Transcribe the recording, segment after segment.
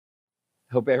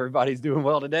Hope everybody's doing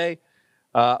well today.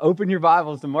 Open your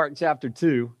Bibles to Mark chapter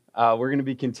 2. We're going to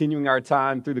be continuing our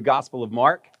time through the Gospel of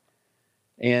Mark.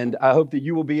 And I hope that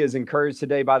you will be as encouraged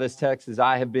today by this text as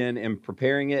I have been in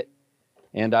preparing it.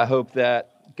 And I hope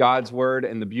that God's word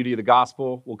and the beauty of the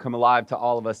gospel will come alive to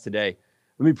all of us today.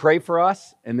 Let me pray for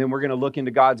us, and then we're going to look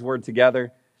into God's word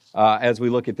together as we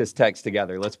look at this text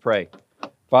together. Let's pray.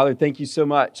 Father, thank you so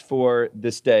much for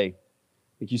this day.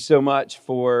 Thank you so much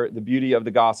for the beauty of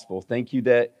the gospel. Thank you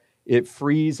that it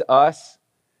frees us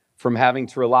from having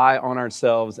to rely on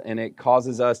ourselves, and it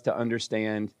causes us to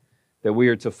understand that we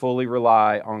are to fully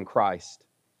rely on Christ.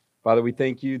 Father, we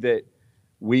thank you that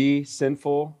we,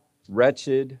 sinful,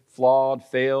 wretched, flawed,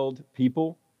 failed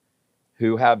people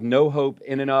who have no hope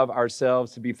in and of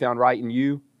ourselves to be found right in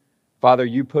you, Father,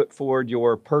 you put forward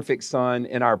your perfect Son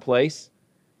in our place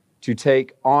to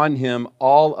take on him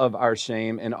all of our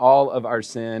shame and all of our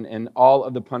sin and all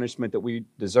of the punishment that we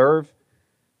deserve,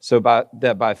 so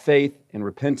that by faith and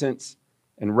repentance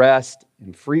and rest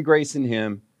and free grace in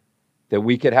him, that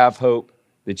we could have hope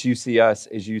that you see us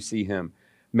as you see him.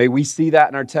 May we see that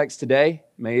in our text today.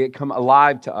 May it come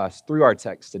alive to us through our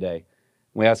text today.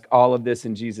 We ask all of this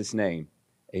in Jesus' name.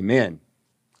 Amen.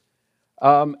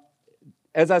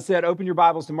 As I said, open your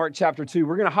Bibles to Mark chapter 2.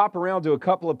 We're going to hop around to a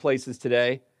couple of places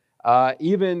today,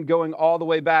 even going all the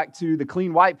way back to the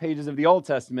clean white pages of the Old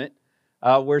Testament,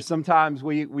 where sometimes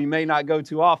we may not go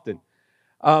too often.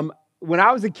 When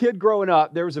I was a kid growing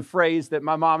up, there was a phrase that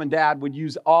my mom and dad would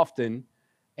use often,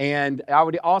 and I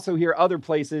would also hear other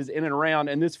places in and around,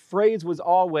 and this phrase was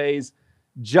always,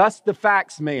 "Just the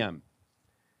facts, ma'am."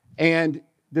 And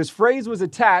this phrase was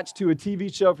attached to a TV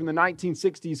show from the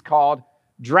 1960s called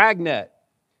Dragnet.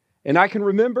 And I can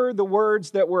remember the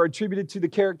words that were attributed to the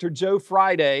character Joe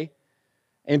Friday.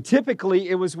 And typically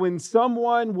it was when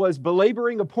someone was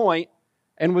belaboring a point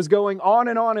and was going on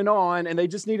and on and on, and they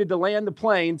just needed to land the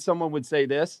plane, someone would say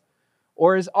this.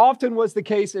 Or as often was the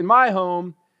case in my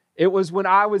home, it was when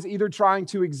I was either trying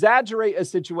to exaggerate a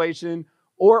situation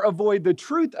or avoid the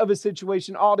truth of a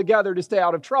situation altogether to stay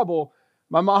out of trouble.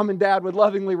 My mom and dad would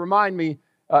lovingly remind me,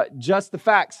 just the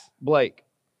facts, Blake.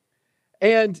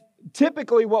 And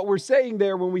typically what we're saying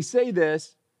there when we say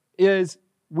this is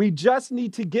we just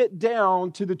need to get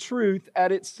down to the truth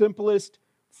at its simplest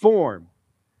form.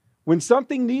 When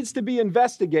something needs to be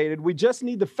investigated, we just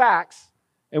need the facts,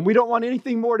 and we don't want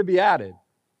anything more to be added.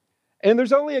 And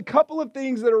there's only a couple of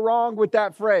things that are wrong with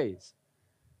that phrase.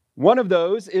 One of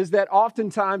those is that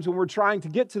oftentimes when we're trying to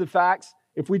get to the facts,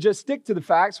 if we just stick to the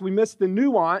facts, we miss the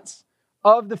nuance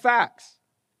of the facts.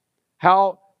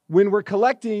 How when we're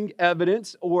collecting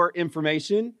evidence or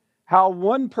information, how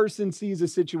one person sees a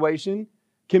situation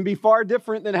can be far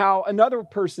different than how another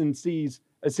person sees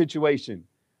a situation.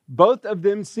 Both of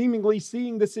them seemingly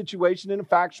seeing the situation in a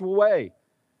factual way.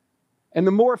 And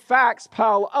the more facts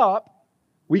pile up,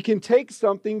 we can take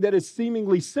something that is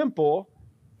seemingly simple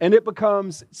and it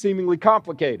becomes seemingly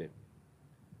complicated.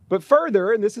 But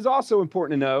further, and this is also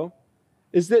important to know,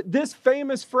 is that this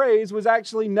famous phrase was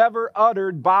actually never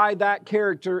uttered by that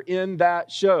character in that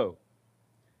show.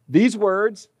 These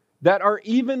words that are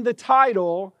even the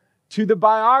title to the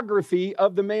biography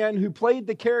of the man who played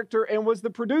the character and was the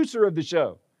producer of the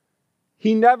show.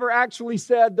 He never actually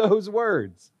said those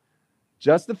words.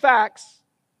 Just the facts,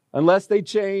 unless they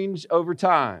change over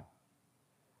time.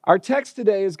 Our text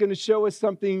today is going to show us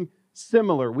something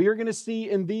similar. We are going to see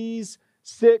in these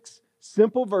 6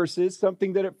 simple verses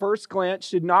something that at first glance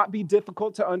should not be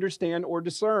difficult to understand or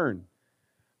discern.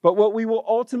 But what we will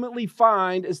ultimately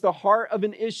find is the heart of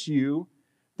an issue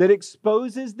that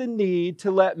exposes the need to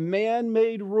let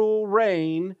man-made rule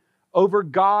reign over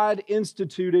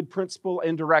God-instituted principle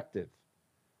and directive.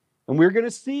 And we're going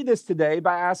to see this today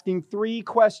by asking 3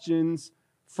 questions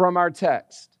from our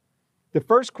text. The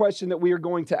first question that we are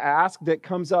going to ask that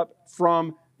comes up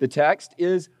from the text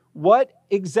is, what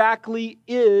exactly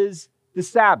is the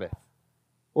Sabbath?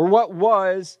 Or what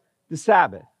was the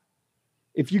Sabbath?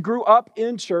 If you grew up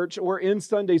in church or in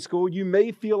Sunday school, you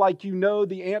may feel like you know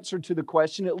the answer to the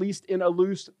question, at least in a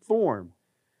loose form.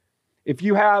 If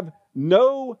you have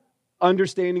no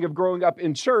understanding of growing up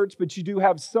in church, but you do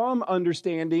have some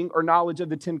understanding or knowledge of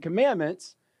the 10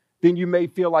 Commandments, then you may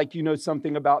feel like you know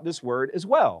something about this word as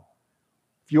well.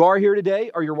 If you are here today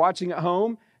or you're watching at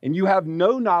home and you have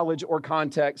no knowledge or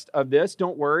context of this,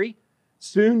 don't worry.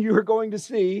 Soon you are going to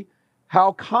see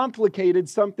how complicated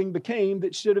something became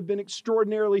that should have been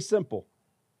extraordinarily simple.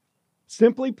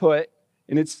 Simply put,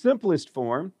 in its simplest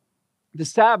form, the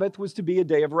Sabbath was to be a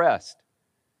day of rest.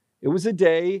 It was a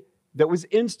day that was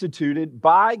instituted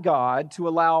by God to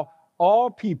allow all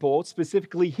people,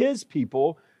 specifically his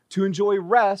people, to enjoy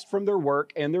rest from their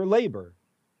work and their labor.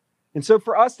 And so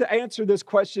for us to answer this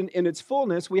question in its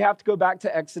fullness, we have to go back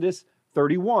to Exodus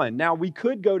 31. Now, we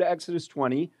could go to Exodus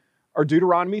 20 or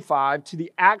Deuteronomy 5 to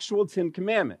the actual 10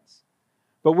 commandments.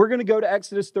 But we're going to go to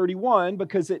Exodus 31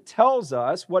 because it tells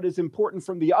us what is important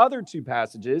from the other two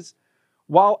passages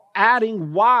while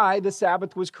adding why the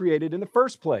Sabbath was created in the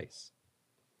first place.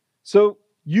 So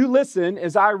you listen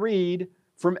as I read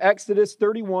from Exodus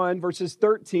 31, verses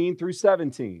 13 through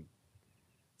 17.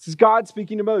 This is God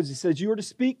speaking to Moses. He says, "You are to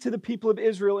speak to the people of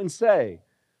Israel and say,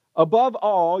 'Above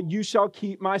all, you shall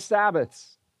keep my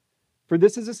Sabbaths. For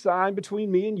this is a sign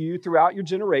between me and you throughout your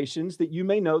generations, that you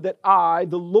may know that I,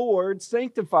 the Lord,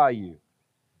 sanctify you.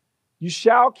 You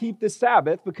shall keep the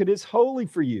Sabbath because it is holy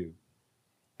for you.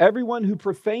 Everyone who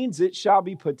profanes it shall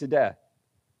be put to death.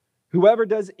 Whoever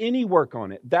does any work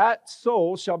on it, that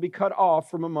soul shall be cut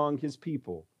off from among his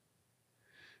people.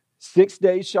 6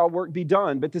 days shall work be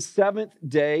done, but the seventh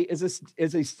day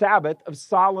is a Sabbath of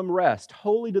solemn rest,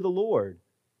 holy to the Lord.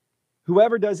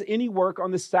 Whoever does any work on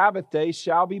the Sabbath day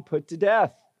shall be put to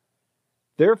death.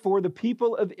 Therefore, the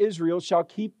people of Israel shall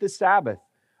keep the Sabbath,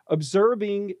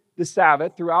 observing the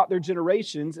Sabbath throughout their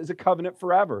generations as a covenant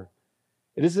forever.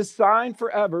 It is a sign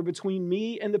forever between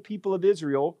me and the people of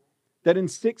Israel that in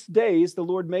 6 days the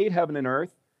Lord made heaven and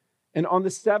earth, and on the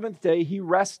seventh day he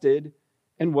rested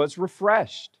and was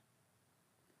refreshed.'"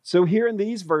 So here in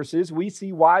these verses, we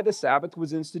see why the Sabbath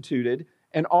was instituted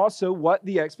and also what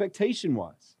the expectation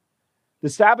was. The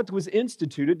Sabbath was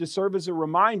instituted to serve as a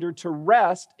reminder to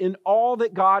rest in all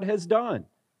that God has done.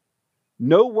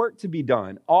 No work to be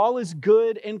done. All is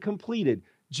good and completed.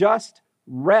 Just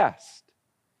rest.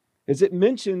 As it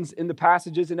mentions in the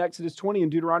passages in Exodus 20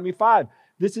 and Deuteronomy 5,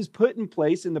 this is put in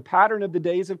place in the pattern of the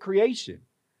days of creation,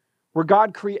 where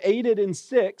God created in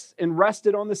 6 and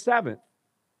rested on the 7th.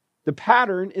 The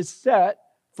pattern is set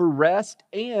for rest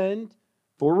and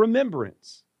for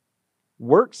remembrance.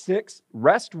 Work 6,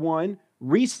 rest 1,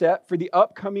 reset for the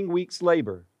upcoming week's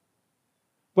labor.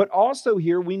 But also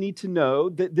here we need to know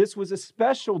that this was a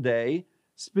special day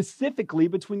specifically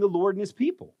between the Lord and his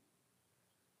people.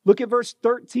 Look at verse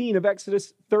 13 of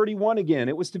Exodus 31 again.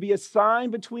 It was to be a sign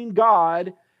between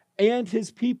God and his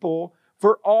people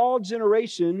for all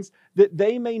generations, that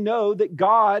they may know that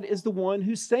God is the one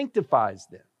who sanctifies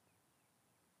them.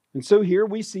 And so here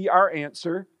we see our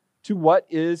answer to what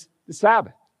is the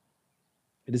Sabbath.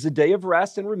 It is a day of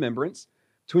rest and remembrance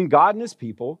between God and his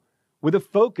people, with a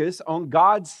focus on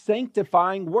God's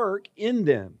sanctifying work in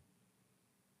them.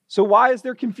 So why is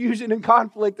there confusion and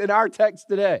conflict in our text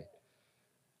today?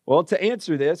 Well, to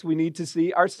answer this, we need to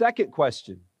see our second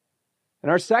question.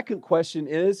 And our second question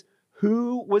is,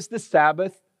 who was the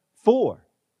Sabbath for?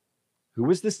 Who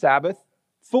was the Sabbath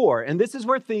for? And this is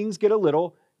where things get a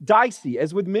little dicey.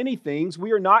 As with many things,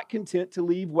 we are not content to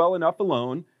leave well enough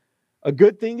alone. A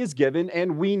good thing is given,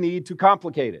 and we need to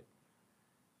complicate it.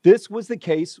 This was the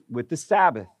case with the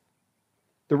Sabbath.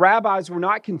 The rabbis were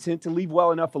not content to leave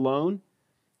well enough alone.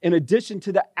 In addition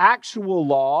to the actual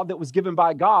law that was given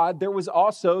by God, there was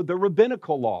also the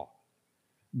rabbinical law.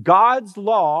 God's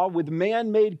law with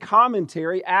man-made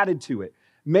commentary added to it.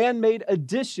 Man-made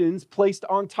additions placed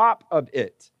on top of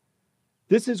it.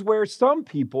 This is where some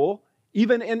people,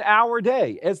 even in our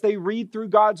day, as they read through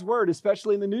God's word,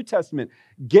 especially in the New Testament,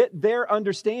 get their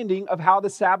understanding of how the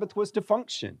Sabbath was to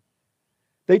function.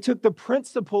 They took the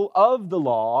principle of the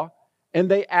law and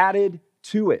they added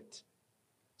to it.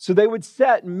 So they would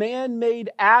set man-made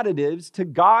additives to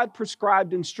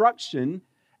God-prescribed instruction,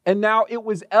 and now it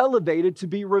was elevated to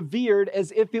be revered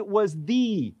as if it was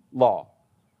the law.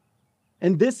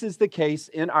 And this is the case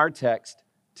in our text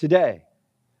today.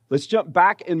 Let's jump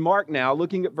back in Mark now,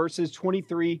 looking at verses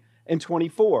 23 and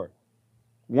 24.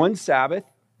 One Sabbath,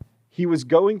 he was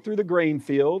going through the grain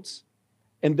fields,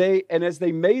 and as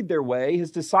they made their way,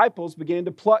 his disciples began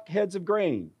to pluck heads of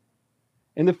grain.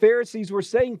 And the Pharisees were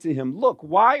saying to him, "Look,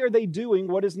 why are they doing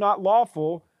what is not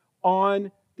lawful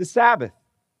on the Sabbath?"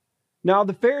 Now,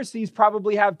 the Pharisees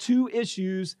probably have two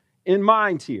issues in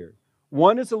mind here.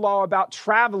 One is a law about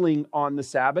traveling on the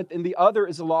Sabbath, and the other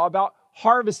is a law about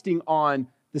harvesting on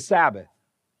the Sabbath.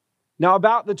 Now,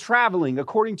 about the traveling,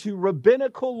 according to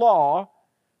rabbinical law,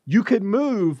 you could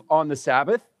move on the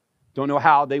Sabbath. Don't know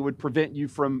how they would prevent you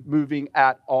from moving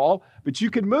at all, but you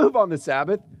could move on the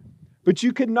Sabbath, but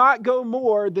you could not go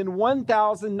more than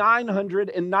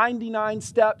 1,999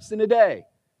 steps in a day.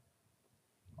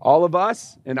 All of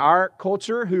us in our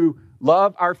culture who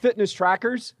love our fitness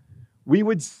trackers, we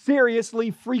would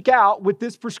seriously freak out with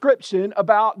this prescription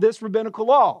about this rabbinical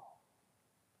law.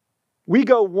 We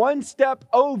go one step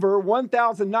over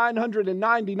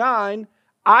 1,999,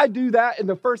 I do that in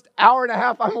the first hour and a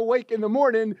half I'm awake in the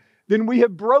morning, then we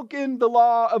have broken the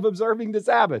law of observing the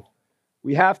Sabbath.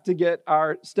 We have to get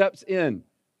our steps in.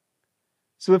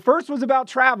 So the first was about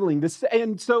traveling.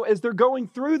 And so as they're going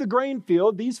through the grain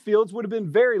field, these fields would have been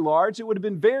very large. It would have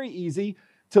been very easy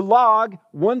to log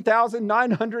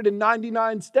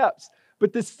 1,999 steps.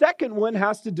 But the second one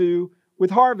has to do with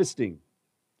harvesting.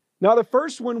 Now, the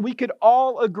first one, we could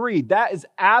all agree that is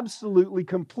absolutely,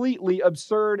 completely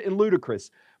absurd and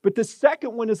ludicrous. But the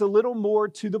second one is a little more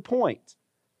to the point.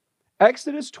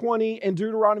 Exodus 20 and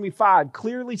Deuteronomy 5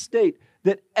 clearly state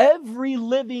that every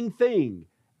living thing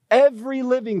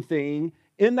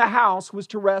in the house was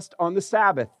to rest on the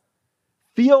Sabbath,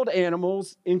 field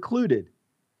animals included.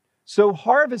 So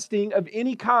harvesting of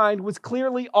any kind was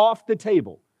clearly off the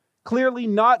table, clearly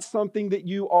not something that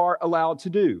you are allowed to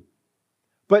do.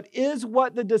 But is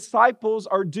what the disciples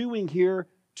are doing here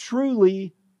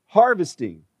truly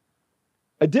harvesting?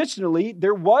 Additionally,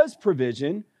 there was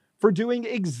provision for doing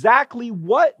exactly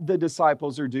what the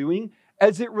disciples are doing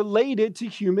as it related to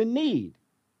human need.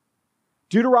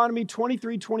 Deuteronomy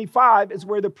 23:25 is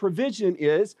where the provision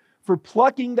is for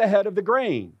plucking the head of the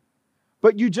grain,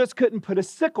 but you just couldn't put a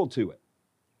sickle to it.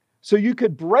 So you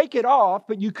could break it off,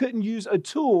 but you couldn't use a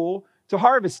tool to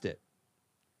harvest it.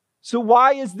 So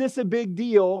why is this a big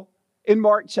deal in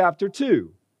Mark chapter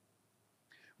 2?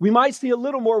 We might see a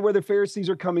little more where the Pharisees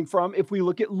are coming from if we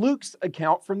look at Luke's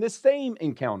account from this same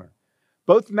encounter.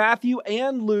 Both Matthew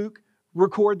and Luke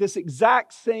record this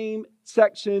exact same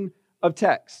section of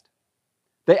text.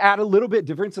 They add a little bit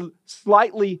different, so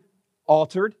slightly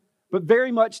altered, but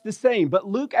very much the same. But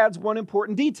Luke adds one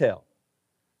important detail.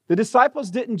 The disciples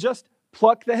didn't just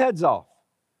pluck the heads off.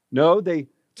 No, they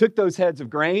took those heads of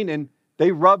grain and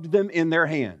they rubbed them in their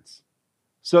hands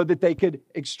so that they could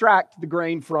extract the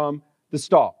grain from the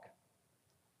stalk.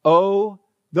 Oh,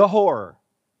 the horror.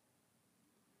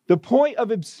 The point of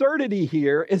absurdity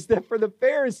here is that for the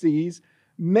Pharisees,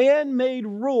 man-made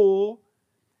rule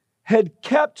had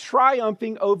kept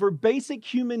triumphing over basic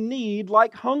human need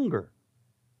like hunger.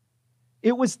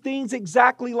 It was things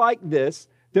exactly like this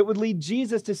that would lead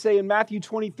Jesus to say in Matthew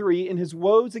 23, in his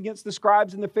woes against the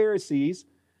scribes and the Pharisees,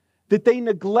 that they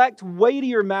neglect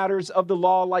weightier matters of the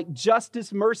law like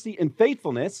justice, mercy, and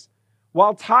faithfulness,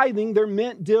 while tithing their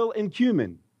mint, dill, and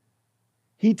cumin.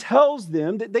 He tells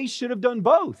them that they should have done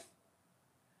both.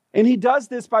 And he does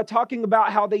this by talking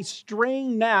about how they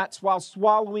strain gnats while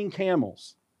swallowing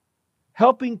camels,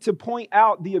 helping to point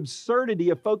out the absurdity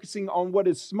of focusing on what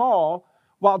is small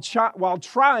while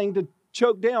trying to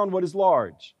choke down what is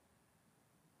large.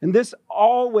 And this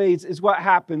always is what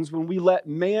happens when we let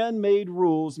man-made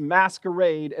rules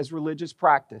masquerade as religious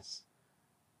practice.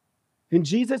 And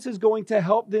Jesus is going to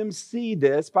help them see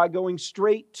this by going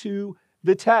straight to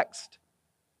the text.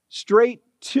 Straight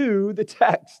to the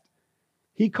text.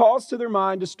 He calls to their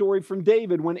mind a story from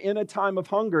David when in a time of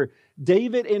hunger,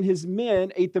 David and his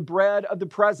men ate the bread of the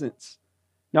presence.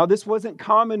 Now, this wasn't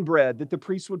common bread that the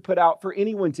priests would put out for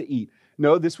anyone to eat.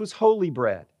 No, this was holy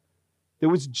bread that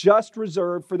was just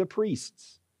reserved for the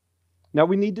priests. Now,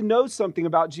 we need to know something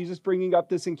about Jesus bringing up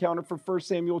this encounter for 1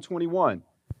 Samuel 21.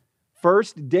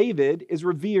 First, David is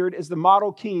revered as the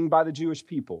model king by the Jewish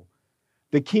people,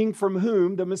 the king from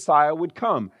whom the Messiah would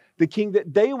come, the king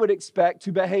that they would expect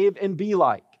to behave and be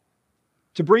like.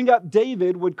 To bring up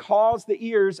David would cause the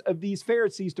ears of these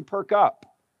Pharisees to perk up.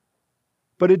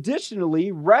 But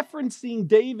additionally, referencing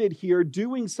David here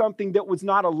doing something that was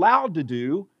not allowed to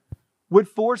do would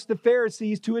force the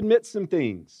Pharisees to admit some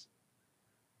things.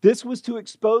 This was to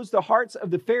expose the hearts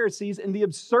of the Pharisees and the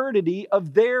absurdity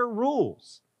of their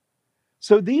rules.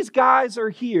 So these guys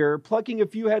are here plucking a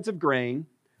few heads of grain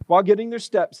while getting their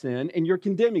steps in, and you're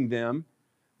condemning them,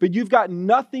 but you've got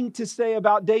nothing to say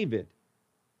about David.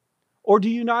 Or do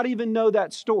you not even know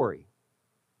that story?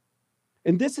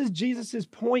 And this is Jesus'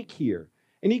 point here.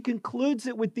 And he concludes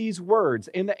it with these words.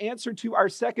 And the answer to our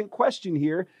second question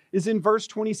here is in verse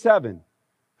 27.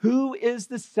 Who is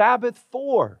the Sabbath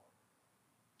for?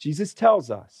 Jesus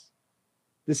tells us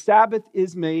the Sabbath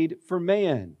is made for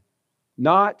man,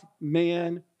 not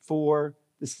man for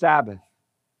the Sabbath.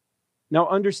 Now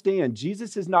understand,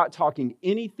 Jesus is not talking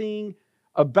anything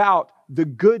about the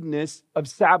goodness of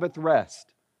Sabbath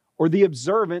rest or the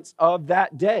observance of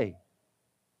that day.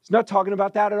 He's not talking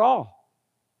about that at all.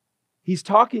 He's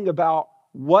talking about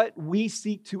what we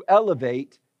seek to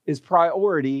elevate is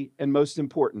priority and most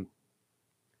important.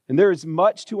 And there is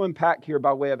much to unpack here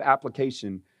by way of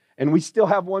application. And we still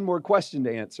have one more question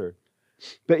to answer.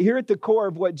 But here at the core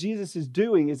of what Jesus is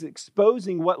doing is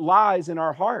exposing what lies in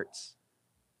our hearts.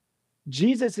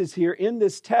 Jesus is here in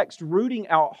this text rooting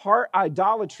out heart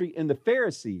idolatry in the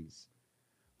Pharisees,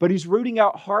 but he's rooting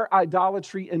out heart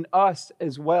idolatry in us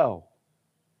as well.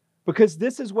 Because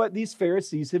this is what these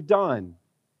Pharisees have done.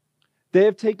 They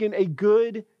have taken a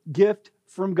good gift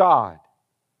from God,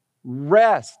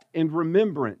 rest and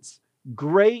remembrance,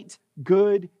 great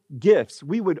good gifts.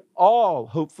 We would all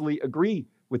hopefully agree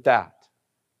with that.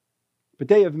 But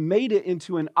they have made it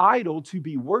into an idol to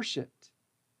be worshiped.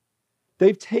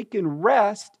 They've taken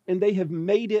rest and they have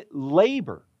made it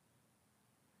labor.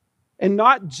 And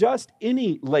not just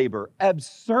any labor,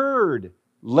 absurd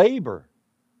labor.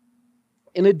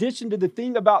 In addition to the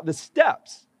thing about the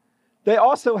steps, they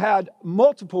also had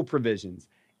multiple provisions,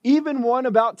 even one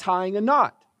about tying a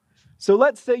knot. So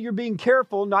let's say you're being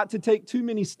careful not to take too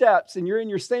many steps and you're in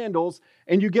your sandals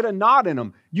and you get a knot in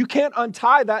them. You can't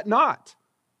untie that knot.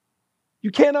 You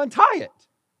can't untie it.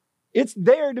 It's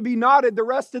there to be knotted the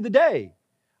rest of the day.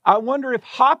 I wonder if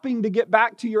hopping to get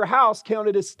back to your house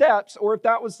counted as steps or if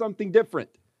that was something different.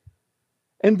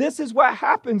 And this is what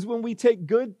happens when we take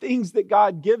good things that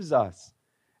God gives us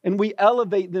and we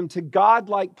elevate them to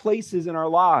God-like places in our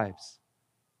lives.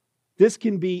 This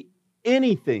can be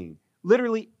anything,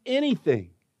 literally anything.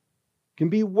 It can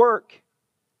be work,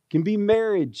 it can be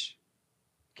marriage,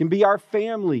 it can be our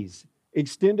families,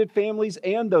 extended families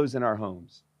and those in our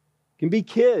homes. It can be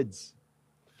kids,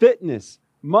 fitness,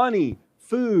 money,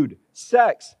 food,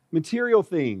 sex, material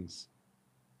things.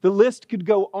 The list could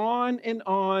go on and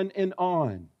on and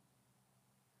on.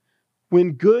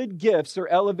 When good gifts are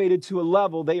elevated to a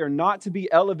level they are not to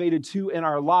be elevated to in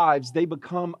our lives, they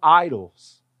become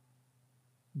idols.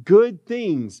 Good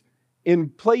things in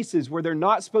places where they're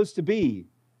not supposed to be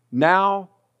now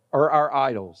are our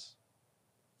idols.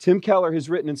 Tim Keller has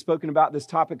written and spoken about this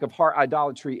topic of heart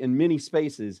idolatry in many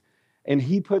spaces, and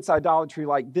he puts idolatry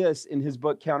like this in his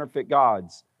book, Counterfeit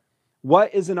Gods.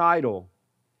 What is an idol?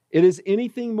 It is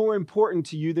anything more important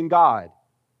to you than God.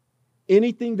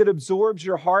 Anything that absorbs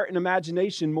your heart and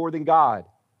imagination more than God.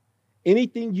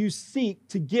 Anything you seek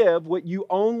to give what you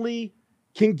only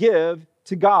can give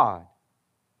to God.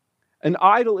 An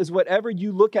idol is whatever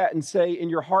you look at and say in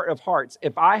your heart of hearts,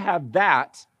 if I have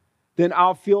that, then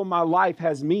I'll feel my life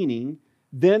has meaning,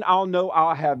 then I'll know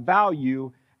I'll have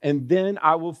value, and then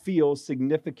I will feel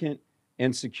significant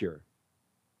and secure.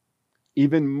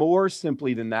 Even more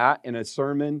simply than that, in a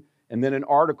sermon and then an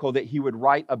article that he would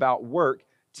write about work,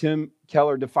 Tim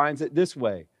Keller defines it this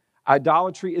way.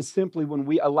 Idolatry is simply when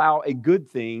we allow a good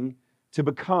thing to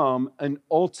become an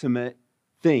ultimate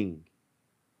thing.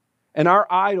 And our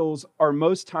idols are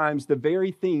most times the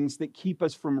very things that keep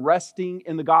us from resting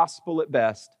in the gospel at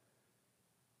best,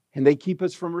 and they keep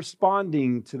us from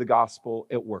responding to the gospel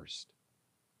at worst.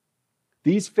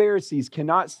 These Pharisees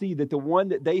cannot see that the one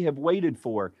that they have waited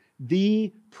for,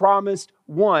 the promised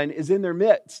one, is in their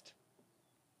midst,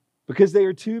 because they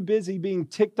are too busy being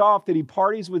ticked off that he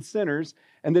parties with sinners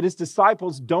and that his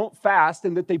disciples don't fast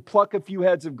and that they pluck a few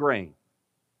heads of grain.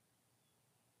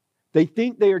 They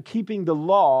think they are keeping the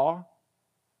law,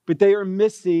 but they are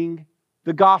missing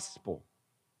the gospel.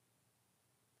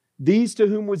 These to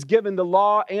whom was given the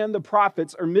law and the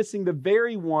prophets are missing the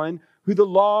very one who the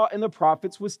law and the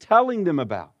prophets was telling them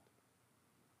about.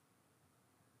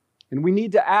 And we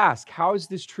need to ask, how is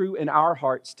this true in our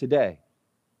hearts today?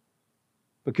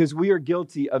 Because we are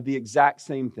guilty of the exact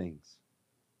same things.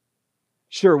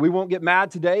 Sure, we won't get mad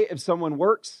today if someone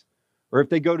works, or if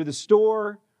they go to the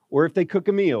store, or if they cook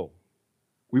a meal.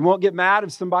 We won't get mad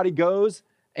if somebody goes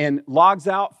and logs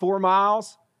out 4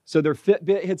 miles so their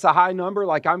Fitbit hits a high number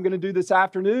like I'm going to do this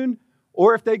afternoon,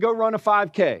 or if they go run a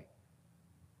 5K.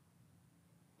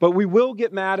 But we will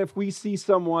get mad if we see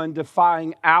someone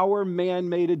defying our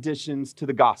man-made additions to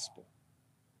the gospel.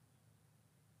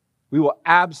 We will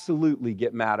absolutely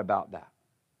get mad about that.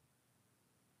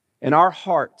 In our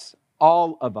hearts,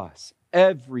 all of us,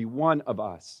 every one of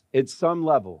us, at some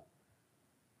level,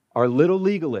 are little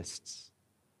legalists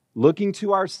looking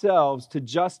to ourselves to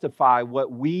justify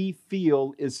what we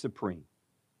feel is supreme.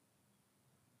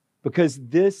 Because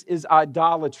this is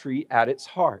idolatry at its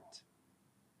heart.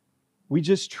 We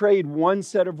just trade one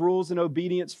set of rules and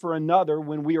obedience for another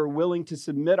when we are willing to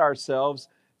submit ourselves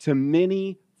to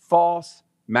many false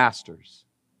masters.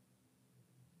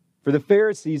 For the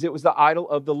Pharisees, it was the idol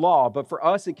of the law, but for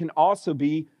us, it can also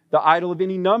be the idol of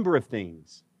any number of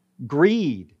things.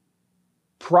 Greed,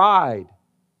 pride,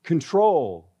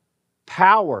 control,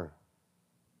 power.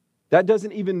 That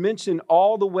doesn't even mention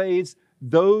all the ways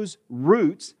those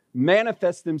roots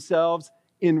manifest themselves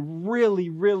in really,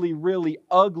 really, really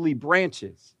ugly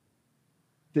branches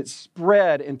that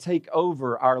spread and take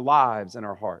over our lives and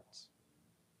our hearts.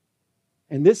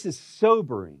 And this is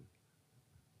sobering.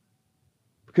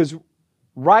 Because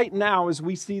right now, as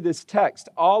we see this text,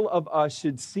 all of us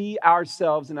should see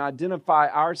ourselves and identify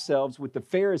ourselves with the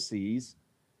Pharisees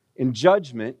in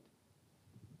judgment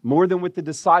more than with the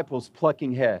disciples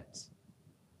plucking heads.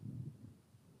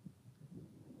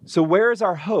 So where is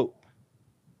our hope?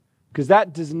 Because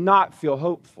that does not feel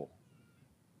hopeful.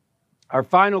 Our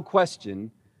final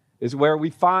question is where we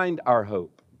find our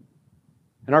hope.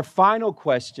 And our final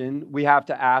question we have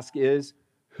to ask is,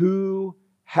 who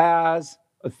has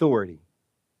authority?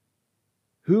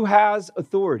 Who has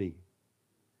authority?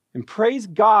 And praise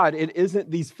God, it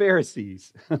isn't these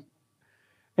Pharisees.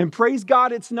 And praise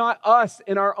God, it's not us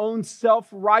in our own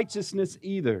self-righteousness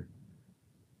either.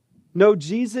 No,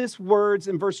 Jesus' words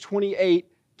in verse 28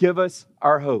 give us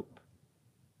our hope.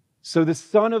 So the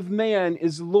Son of Man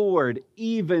is Lord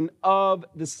even of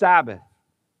the Sabbath.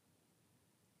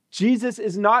 Jesus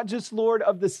is not just Lord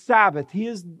of the Sabbath. He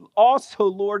is also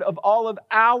Lord of all of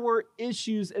our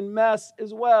issues and mess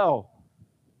as well.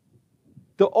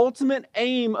 The ultimate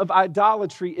aim of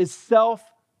idolatry is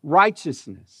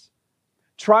self-righteousness,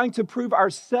 trying to prove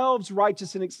ourselves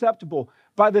righteous and acceptable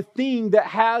by the thing that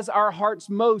has our hearts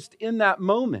most in that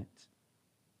moment.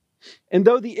 And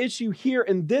though the issue here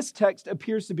in this text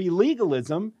appears to be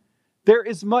legalism, there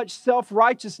is much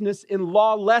self-righteousness in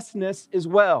lawlessness as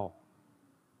well.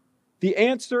 The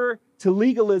answer to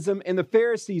legalism in the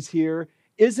Pharisees here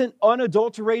isn't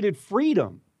unadulterated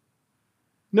freedom.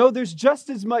 No, there's just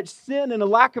as much sin and a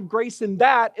lack of grace in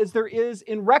that as there is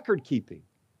in record keeping.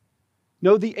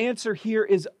 No, the answer here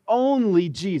is only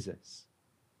Jesus.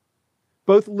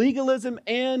 Both legalism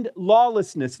and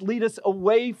lawlessness lead us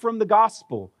away from the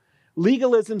gospel.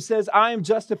 Legalism says, I am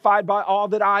justified by all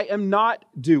that I am not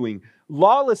doing.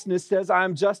 Lawlessness says, I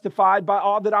am justified by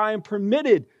all that I am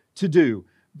permitted to do.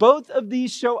 Both of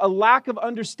these show a lack of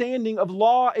understanding of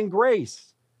law and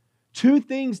grace. Two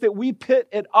things that we pit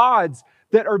at odds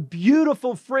that are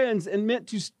beautiful friends and meant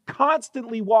to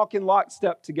constantly walk in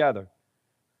lockstep together.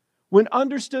 When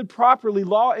understood properly,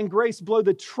 law and grace blow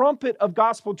the trumpet of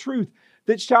gospel truth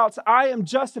that shouts, I am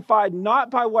justified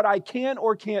not by what I can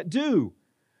or can't do,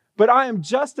 but I am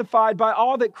justified by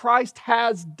all that Christ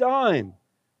has done.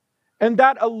 And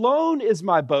that alone is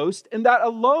my boast, and that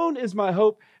alone is my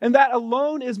hope, and that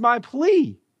alone is my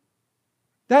plea.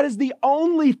 That is the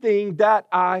only thing that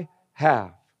I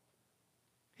have.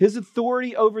 His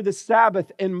authority over the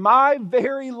Sabbath and my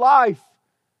very life,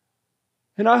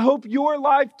 and I hope your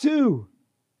life too,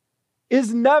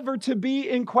 is never to be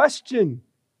in question.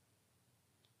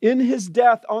 In his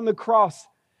death on the cross,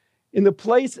 in the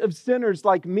place of sinners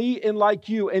like me and like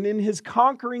you, and in his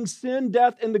conquering sin,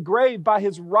 death, and the grave by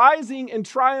his rising and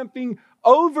triumphing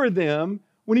over them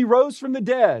when he rose from the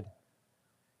dead,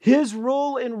 his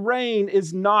rule and reign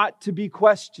is not to be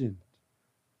questioned.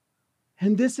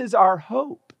 And this is our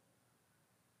hope.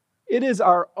 It is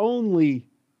our only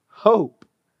hope.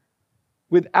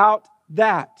 Without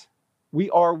that, we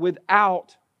are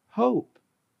without hope.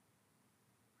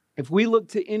 If we look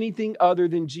to anything other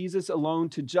than Jesus alone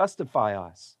to justify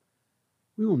us,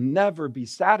 we will never be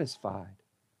satisfied.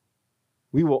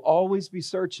 We will always be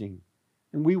searching,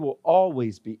 and we will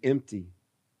always be empty.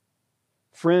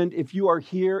 Friend, if you are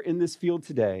here in this field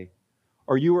today,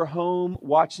 or you are home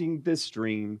watching this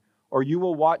stream, or you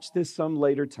will watch this some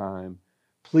later time,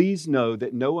 please know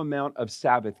that no amount of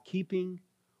Sabbath keeping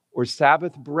or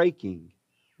Sabbath breaking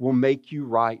will make you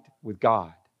right with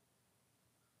God.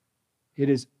 It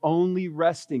is only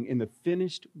resting in the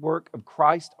finished work of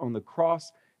Christ on the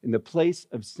cross in the place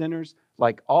of sinners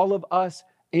like all of us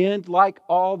and like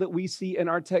all that we see in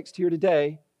our text here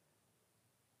today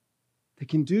that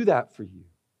can do that for you.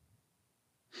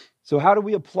 So how do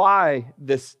we apply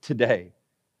this today?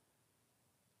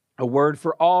 A word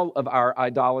for all of our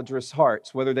idolatrous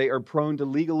hearts, whether they are prone to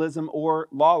legalism or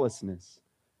lawlessness.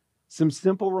 Some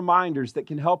simple reminders that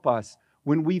can help us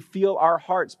when we feel our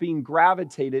hearts being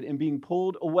gravitated and being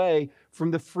pulled away from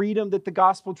the freedom that the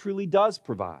gospel truly does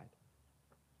provide.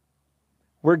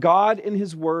 Where God in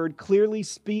his word clearly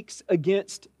speaks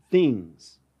against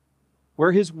things,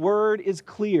 where his word is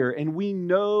clear and we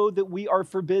know that we are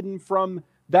forbidden from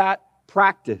that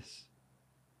practice,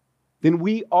 then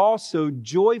we also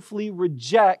joyfully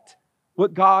reject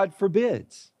what God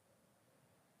forbids.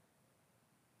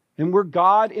 And where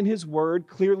God in his word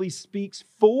clearly speaks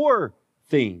for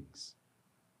things,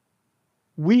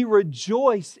 we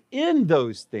rejoice in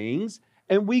those things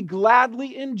and we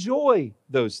gladly enjoy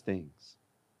those things.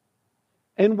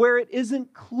 And where it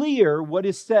isn't clear what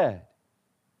is said,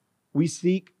 we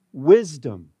seek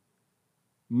wisdom,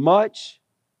 much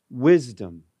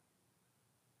wisdom.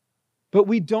 But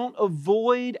we don't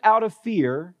avoid out of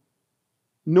fear,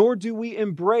 nor do we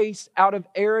embrace out of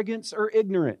arrogance or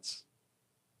ignorance.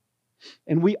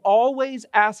 And we always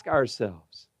ask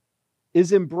ourselves,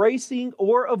 is embracing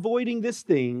or avoiding this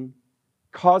thing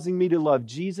causing me to love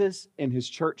Jesus and his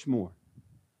church more?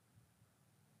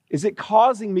 Is it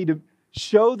causing me to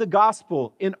show the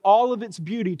gospel in all of its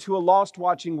beauty to a lost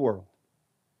watching world?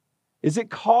 Is it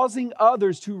causing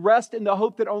others to rest in the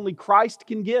hope that only Christ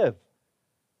can give?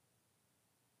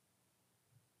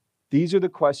 These are the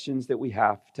questions that we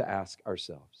have to ask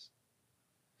ourselves.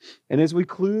 And as we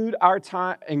conclude our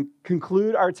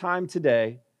time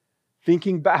today,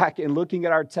 thinking back and looking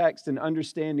at our text and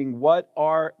understanding what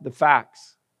are the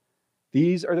facts.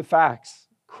 These are the facts.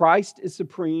 Christ is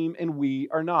supreme and we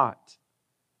are not.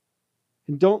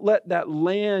 And don't let that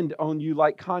land on you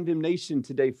like condemnation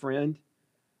today, friend,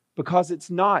 because it's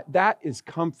not. That is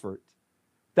comfort.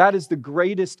 That is the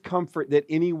greatest comfort that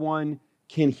anyone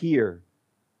can hear.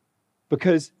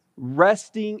 Because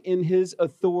resting in his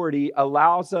authority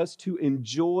allows us to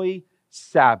enjoy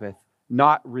Sabbath,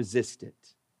 not resist it.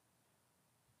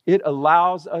 It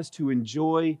allows us to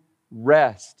enjoy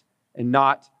rest and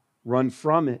not run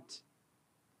from it.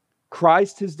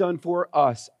 Christ has done for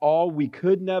us all we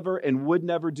could never and would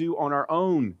never do on our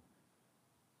own,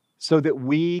 so that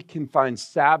we can find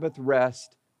Sabbath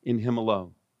rest in him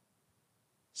alone.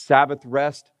 Sabbath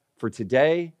rest for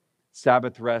today,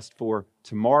 Sabbath rest for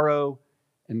tomorrow,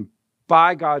 and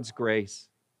by God's grace,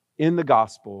 in the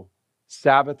gospel,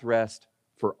 Sabbath rest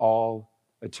for all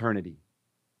eternity.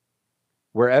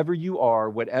 Wherever you are,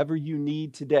 whatever you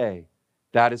need today,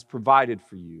 that is provided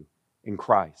for you in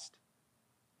Christ.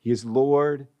 He is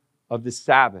Lord of the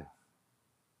Sabbath.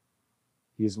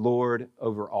 He is Lord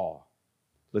over all.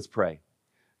 Let's pray.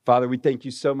 Father, we thank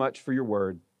you so much for your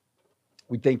word.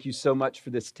 We thank you so much for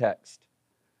this text.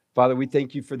 Father, we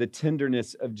thank you for the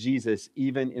tenderness of Jesus,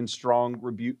 even in strong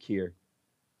rebuke here.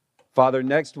 Father,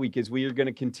 next week, as we are going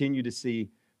to continue to see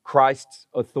Christ's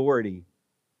authority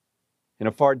in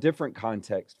a far different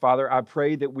context, Father, I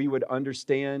pray that we would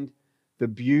understand the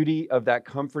beauty of that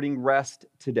comforting rest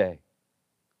today.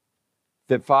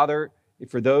 That, Father,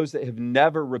 for those that have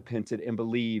never repented and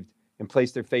believed and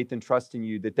placed their faith and trust in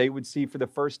you, that they would see for the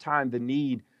first time the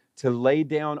need to lay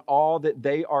down all that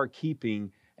they are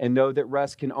keeping and know that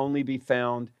rest can only be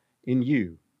found in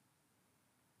you.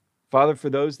 Father, for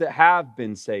those that have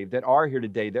been saved, that are here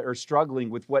today, that are struggling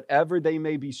with whatever they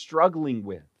may be struggling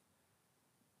with,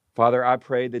 Father, I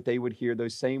pray that they would hear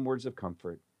those same words of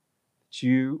comfort, that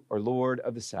you are Lord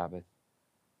of the Sabbath,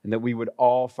 and that we would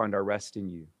all find our rest in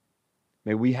you.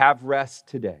 May we have rest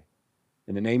today.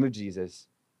 In the name of Jesus,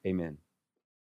 amen.